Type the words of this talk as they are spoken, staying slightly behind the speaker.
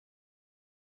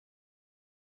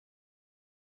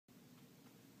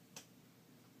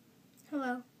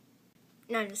Hello.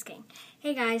 No, I'm just kidding.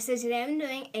 Hey guys, so today I'm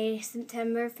doing a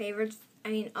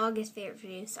August favorite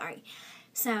video, sorry.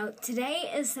 So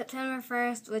today is September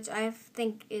 1st, which I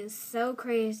think is so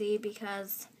crazy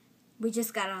because we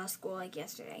just got out of school like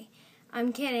yesterday.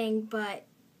 I'm kidding, but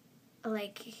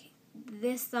like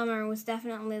this summer was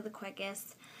definitely the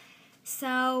quickest.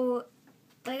 So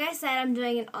like I said, I'm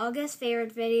doing an August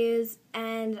favorite videos,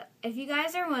 and if you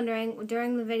guys are wondering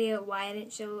during the video why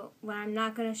I'm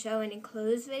not going to show any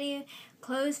clothes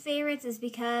favorites is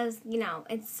because, you know,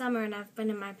 it's summer and I've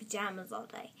been in my pajamas all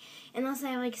day. Unless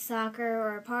I have like soccer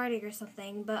or a party or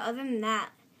something, but other than that,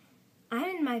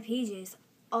 I'm in my PJs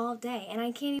all day and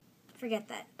I can't even forget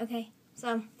that, okay?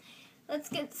 So, let's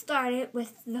get started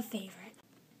with the favorite.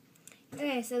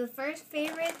 Okay, so the first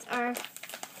favorites are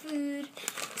food.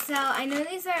 So I know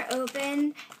these are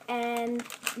open and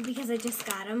because I just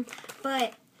got them,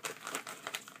 but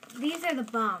these are the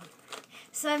bomb.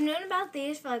 So I've known about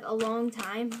these for like a long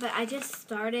time, but I just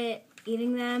started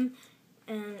eating them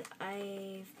and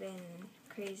I've been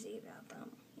crazy about them,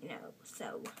 you know.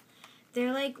 So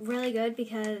they're like really good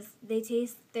because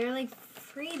they're like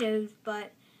Fritos,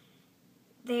 but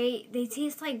they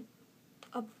taste like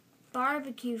a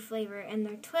barbecue flavor, and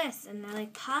they're twists, and they're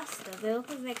like pasta. They look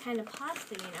like that kind of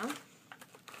pasta, you know?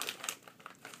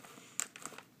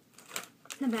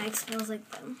 The bag smells like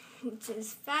them, which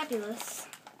is fabulous.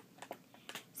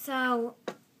 So,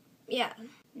 yeah.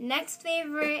 Next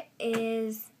favorite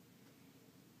is,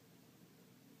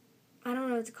 I don't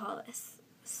know what to call this.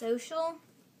 Social?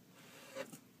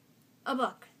 A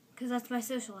book, because that's my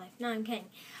social life. No, I'm kidding.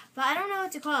 But I don't know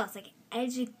what to call this. Like,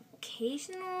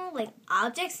 educational, like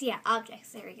objects? Yeah,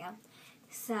 objects. There we go.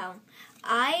 So,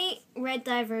 I read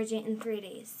Divergent in 3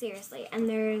 days, seriously, and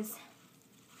there's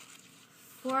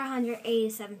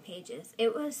 487 pages.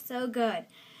 It was so good.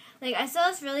 Like, I saw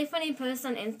this really funny post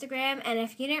on Instagram, and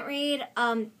if you didn't read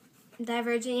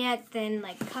Divergent yet, then,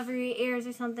 like, cover your ears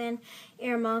or something,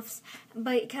 earmuffs,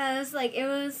 because, like,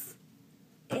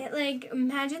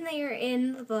 imagine that you're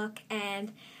in the book,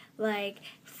 and, like,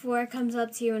 4 comes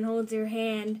up to you and holds your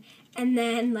hand, and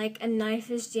then, like, a knife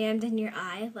is jammed in your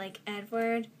eye, like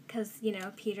Edward, because, you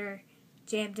know, Peter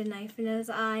jammed a knife in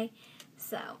his eye.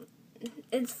 So,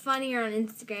 it's funnier on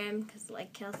Instagram because it,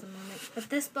 like, kills the moment. But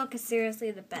this book is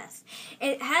seriously the best.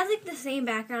 It has, like, the same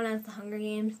background as The Hunger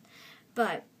Games,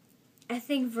 but I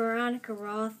think Veronica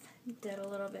Roth did a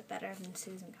little bit better than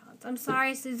Susan Collins. I'm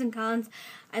sorry, Susan Collins.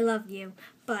 I love you,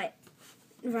 but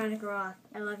Veronica Roth,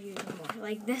 I love you even more.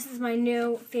 Like, this is my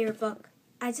new favorite book.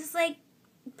 I just, like,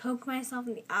 poke myself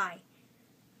in the eye.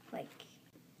 Like,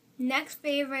 next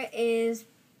favorite is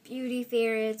beauty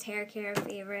favorites, hair care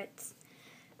favorites,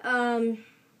 stuff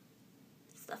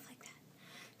like that.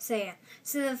 So, yeah.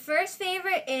 So, the first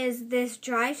favorite is this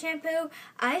dry shampoo.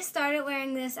 I started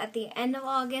wearing this at the end of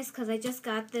August because I just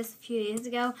got this a few days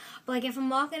ago. But, like, if I'm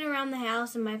walking around the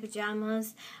house in my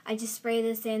pajamas, I just spray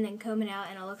this in and comb it out,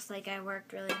 and it looks like I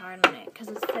worked really hard on it because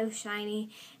it's so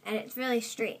shiny and it's really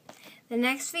straight. The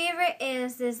next favorite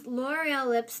is this L'Oreal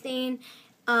lip stain.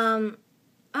 I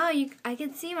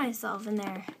can see myself in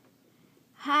there.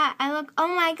 Hi, oh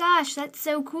my gosh, that's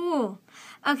so cool.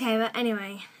 Okay, but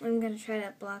anyway, I'm going to try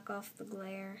to block off the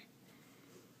glare.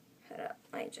 Hold up,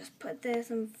 I just put this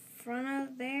in front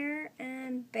of there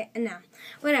and, no,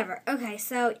 whatever. Okay,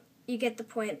 so you get the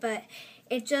point, but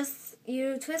it just,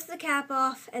 you twist the cap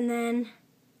off and then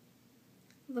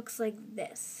looks like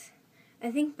this. I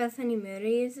think Bethany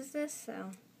Moody uses this, so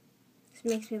this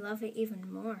makes me love it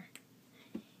even more.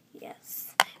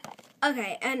 Yes.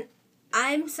 Okay, and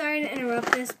I'm sorry to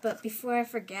interrupt this, but before I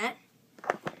forget,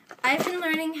 I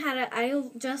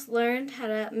just learned how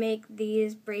to make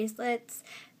these bracelets,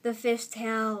 the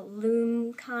fishtail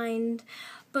loom kind,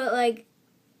 but like,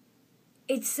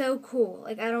 it's so cool.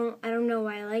 Like, I don't know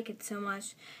why I like it so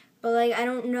much, but like, I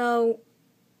don't know,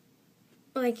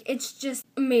 like, it's just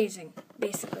amazing,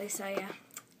 basically, so yeah.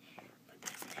 Put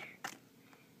this there.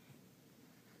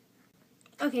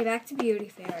 Okay, back to beauty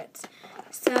favorites.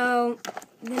 So,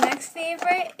 the next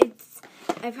favorite,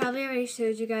 I probably already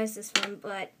showed you guys this one,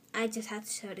 but I just have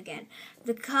to show it again.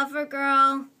 The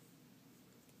CoverGirl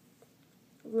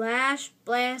Lash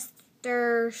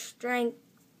Blaster Strength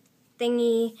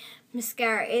Thingy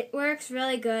Mascara. It works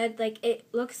really good. Like, it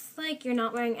looks like you're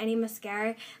not wearing any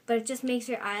mascara, but it just makes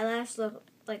your eyelashes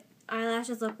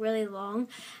look really long.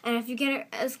 And if you get it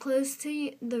as close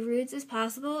to the roots as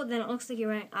possible, then it looks like you're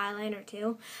wearing eyeliner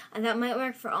too. And that might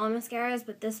work for all mascaras,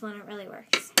 but this one, it really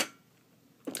works.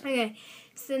 Okay,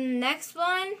 so the next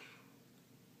one,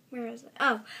 where is it?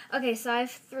 Oh, okay, so I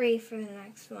have 3 for the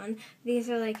next one. These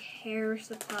are like hair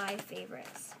supply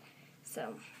favorites.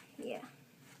 So, Yeah.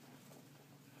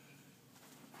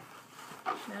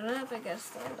 Shut up, I gotta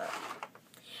stand up.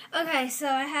 Okay, so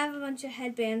I have a bunch of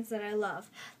headbands that I love.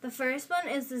 The first one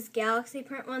is this galaxy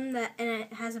print one and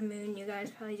it has a moon. You guys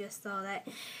probably just saw that.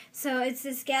 So it's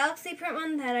this galaxy print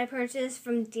one that I purchased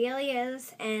from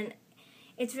Delia's, and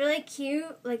it's really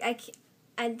cute. Like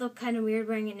I look kind of weird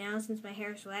wearing it now since my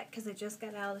hair is wet because I just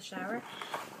got out of the shower.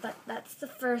 But that's the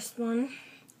first one.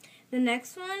 The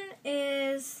next one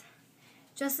is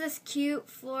just this cute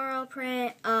floral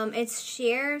print. It's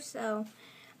sheer, so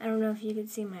I don't know if you can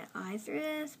see my eye through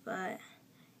this, but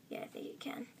yeah, I think you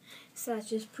can. So that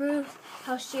just proves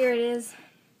how sheer it is.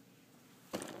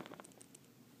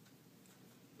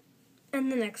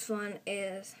 And the next one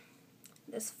is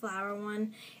this flower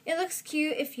one. It looks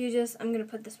cute if you just, I'm going to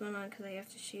put this one on because I have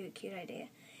to show you a cute idea.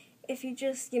 If you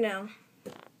just,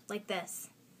 like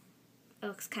this, it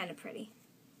looks kind of pretty.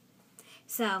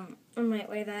 So I might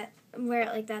wear it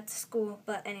like that to school,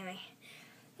 but anyway.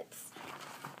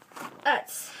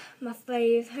 That's my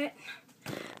favorite.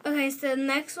 Okay, so the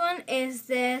next one is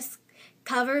this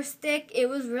cover stick. It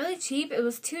was really cheap. It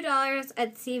was $2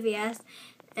 at CVS,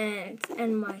 and it's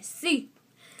NYC.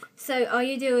 So all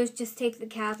you do is just take the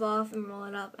cap off and roll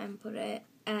it up and put it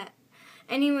at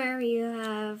anywhere you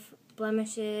have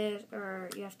blemishes or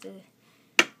you have to,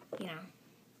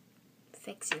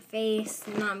 fix your face.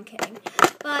 No, I'm kidding.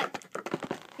 But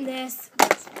this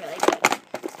was really good.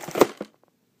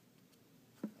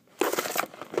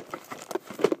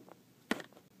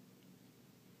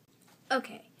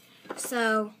 Okay,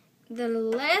 so the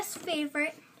last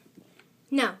favorite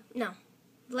in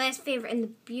the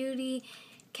beauty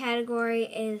category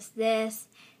is this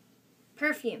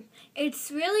perfume.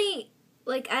 It's really,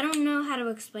 I don't know how to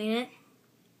explain it.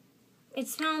 It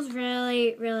smells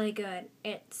really, really good.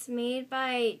 It's made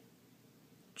by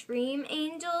Dream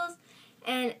Angels,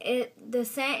 and the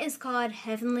scent is called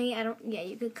Heavenly.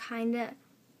 You could kind of,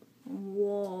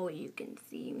 whoa, you can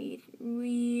see me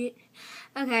read.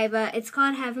 Okay, but it's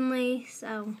called Heavenly,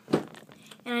 so,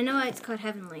 and I know why it's called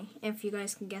Heavenly. If you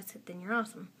guys can guess it, then you're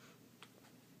awesome.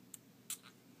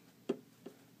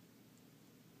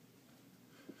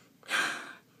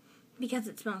 Because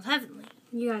it smells heavenly.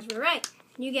 You guys were right.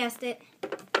 You guessed it.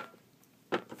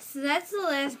 So that's the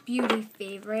last beauty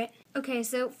favorite. Okay,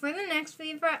 so for the next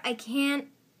favorite, I can't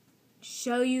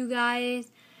show you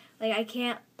guys. I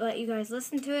can't let you guys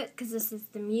listen to it because this is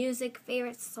the music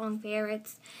favorites, song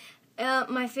favorites.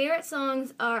 My favorite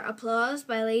songs are Applause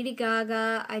by Lady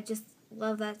Gaga. I just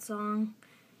love that song.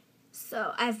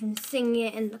 So I've been singing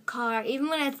it in the car. Even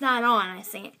when it's not on, I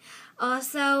sing it.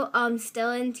 Also,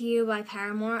 Still Into You by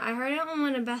Paramore. I heard it on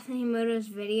one of Bethany Moto's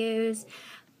videos,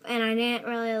 and I didn't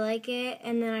really like it.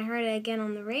 And then I heard it again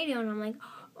on the radio, and I'm like,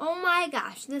 oh my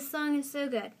gosh, this song is so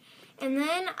good. And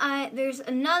then there's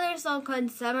another song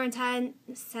called Summertime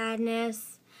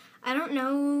Sadness. I don't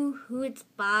know who it's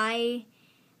by,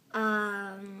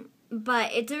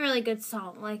 but it's a really good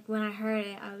song. When I heard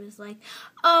it, I was like,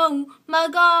 oh my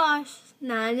gosh.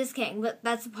 No, I'm just kidding, but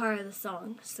that's a part of the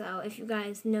song. So if you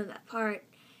guys know that part,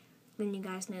 then you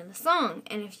guys know the song.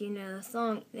 And if you know the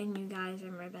song, then you guys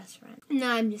are my best friend. No,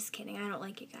 I'm just kidding. I don't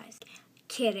like you guys.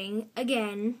 Kidding.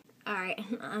 Again. Alright,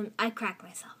 I crack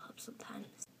myself up sometimes.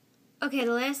 Okay,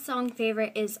 the last song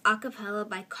favorite is Acapella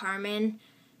by Carmen.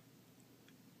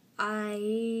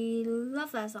 I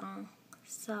love that song.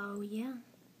 So, yeah.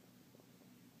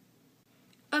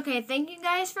 Okay, thank you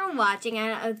guys for watching. I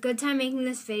had a good time making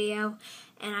this video,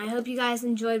 and I hope you guys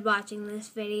enjoyed watching this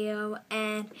video.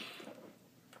 And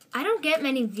I don't get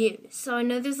many views, so I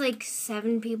know there's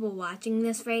 7 people watching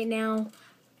this right now,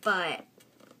 but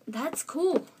that's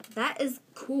cool. That is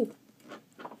cool.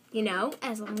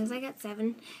 As long as I get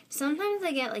 7. Sometimes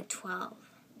I get 12.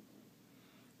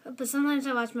 But sometimes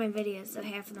I watch my videos, so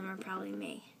half of them are probably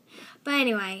me. But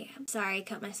anyway, I'm sorry I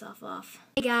cut myself off.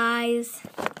 Hey guys.